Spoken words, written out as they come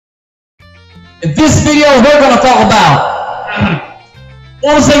In this video, we're gonna talk about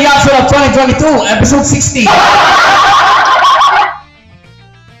Urusei Yatsura 2022, episode 16.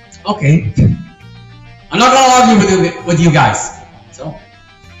 Okay. I'm not gonna argue with you guys. So,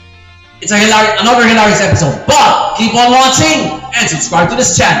 it's another hilarious episode. But keep on watching and subscribe to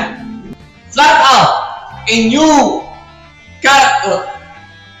this channel. Flat out, a new character,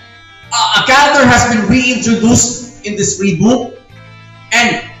 a character has been reintroduced in this reboot,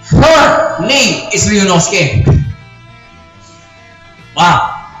 and her name is Ryunosuke.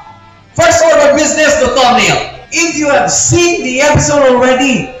 Wow. First order of business, the thumbnail. If you have seen the episode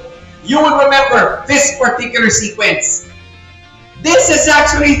already, you will remember this particular sequence. This is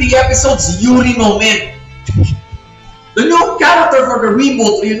actually the episode's YURI moment. The new character for the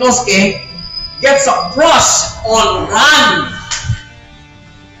reboot, Ryunosuke, gets a crush on Ran.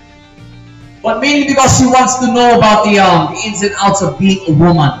 But mainly because she wants to know about the ins and outs of being a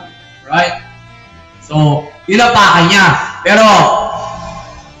woman. Right? So, inapakan niya. Pero,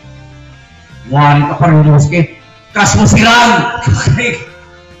 wari ka pa rin, Ryunosuke. Crush mo si Ran.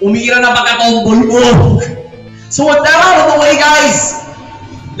 Umira na pagka-tomboy mo. So with that out of the way, guys,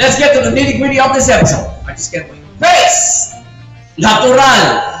 let's get to the nitty-gritty of this episode. I just can't wait. Face!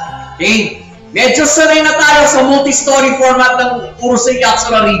 Natural. Okay? Medyo sanay na tayo sa multi-story format ng Urusei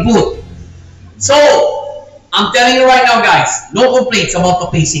Yatsura Reboot. So, I'm telling you right now, guys, no complaints about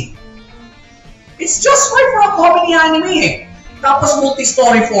the pacing. It's just right for a comedy anime eh. Tapos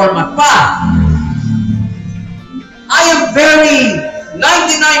multi-story format pa. I am very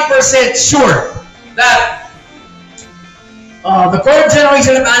 99% sure that the current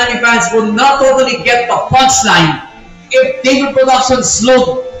generation of anime fans will not totally get the punchline if David Productions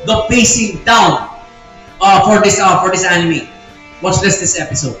slowed the pacing down for this anime. Watch this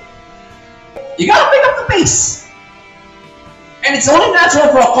episode. You gotta pick up the pace, and it's only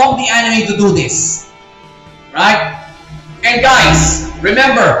natural for a comedy anime to do this, right? And guys,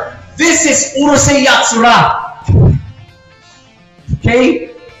 remember, this is Urusei Yatsura.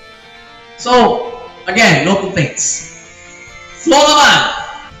 Okay? So, again, no complaints. Flow naman.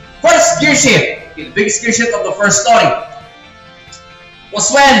 First gear shift, the biggest gear shift of the first story,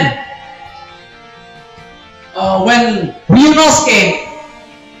 was when Ryunosuke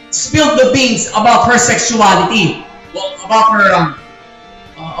spilled the beans about her sexuality, well, about her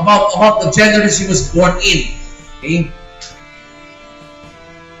about the gender that she was born in. Okay?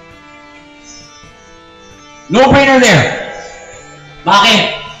 No brainer there.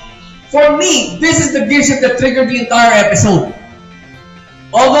 Bakit? For me, this is the gear shift that triggered the entire episode.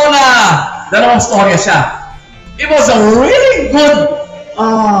 Although na dalawang storya siya, it was a really good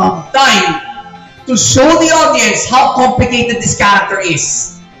time to show the audience how complicated this character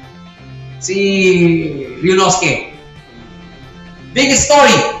is. Si Ryunosuke. Biggest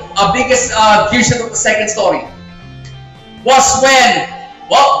story, biggest gear shift of the second story was when,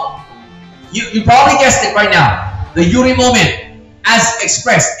 well, you probably guessed it right now, the YURI moment as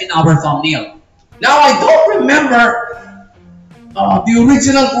expressed in our thumbnail. Now, I don't remember the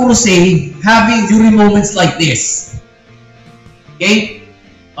original Urusei having YURI moments like this. Okay?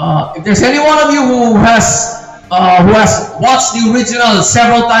 If there's any one of you who has watched the original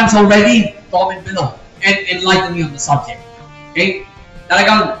several times already, comment below and enlighten me on the subject. Okay?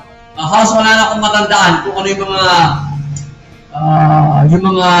 Talagang halos wala na akong matandaan kung ano yung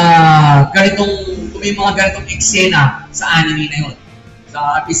mga ganitong eksena sa anime na yun,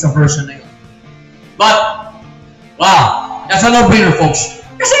 sa at least sa version na yun. But wow, that's a no-brainer, folks.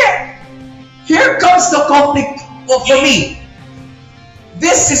 Kasi here comes the conflict for me.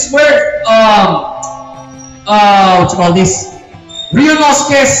 This is where what you call this?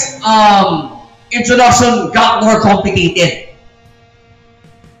 Ryunosuke's introduction got more complicated.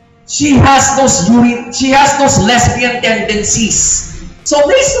 She has those lesbian tendencies. So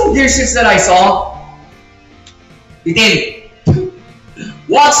these two gear shifts that I saw, detail.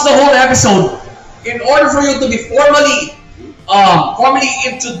 Watch the whole episode in order for you to be formally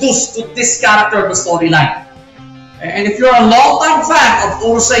introduced to this character of the storyline. And if you're a long-time fan of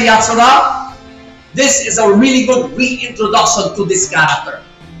Urusei Yatsura, this is a really good reintroduction to this character.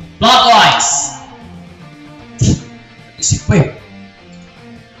 Plot-wise, isip ko eh.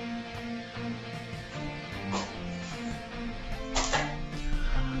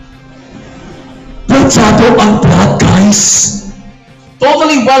 Platsado ang plot, guys.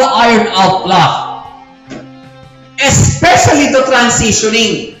 Totally well-ironed out plot. Especially the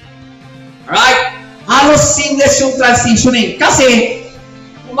transitioning. Alright? Halos seamless yung transitioning. Kasi,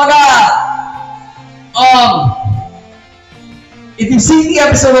 kumaga, if you've seen the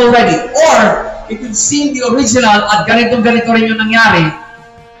episode already, or if you've seen the original at ganito rin yung nangyari,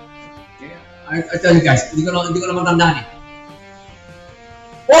 I tell you guys, hindi ko na matandaan eh.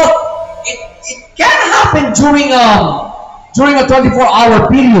 Well, it can happen during a 24-hour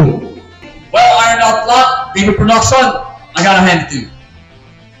period. Well, Iron Out Plot, David Production, I gotta hand it to you.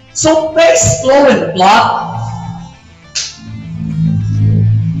 So, pace, flow, and plot,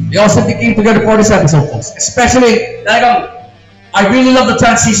 they all simply came together for this episode, folks. Especially, I really love the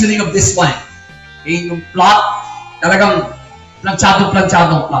transitioning of this one. Yung plot, talagang planchadong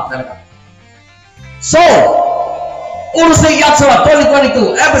plot talaga. So, Urusei Yatsura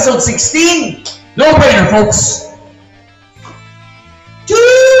 2022, episode 16, no-brainer, folks.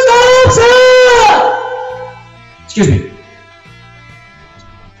 Excuse me.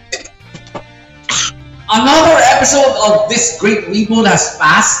 Another episode of this great reboot has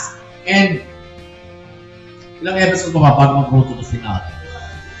passed, and ilang episode pa bago mag-go to the finale?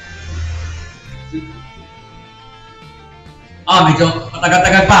 Medyo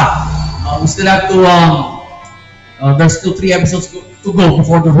matagal-tagal pa. We still have to, there's still 3 episodes to go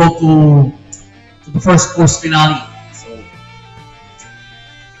before the road to the first course finale. So,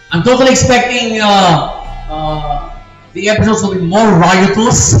 I'm totally expecting the episodes will be more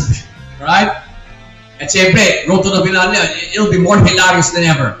riotous, right? At syempre, road to the finale, it'll be more hilarious than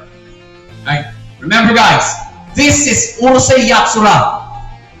ever. Right? Remember guys, this is Urusei Yatsura.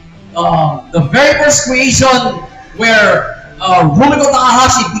 The very first creation where Rumiko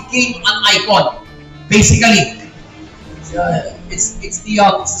Takahashi became an icon. Basically, it's the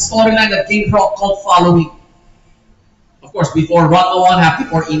storyline that came from cult following. Of course, before Ranma 1 happened,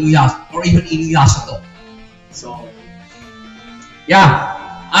 before Inuyasha, or even Inuyasha though. So, yeah,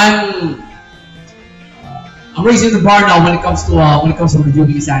 I'm raising the bar now when it comes to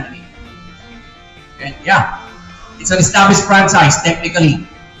reviewing this anime. And yeah, it's an established franchise technically.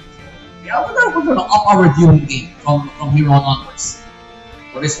 Yeah, we're gonna up our reviewing game from here on onwards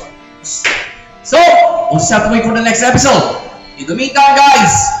for this one. So, we'll just have to wait for the next episode. In the meantime,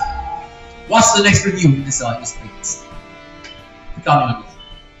 guys, watch the next review in this playlist. Coming up.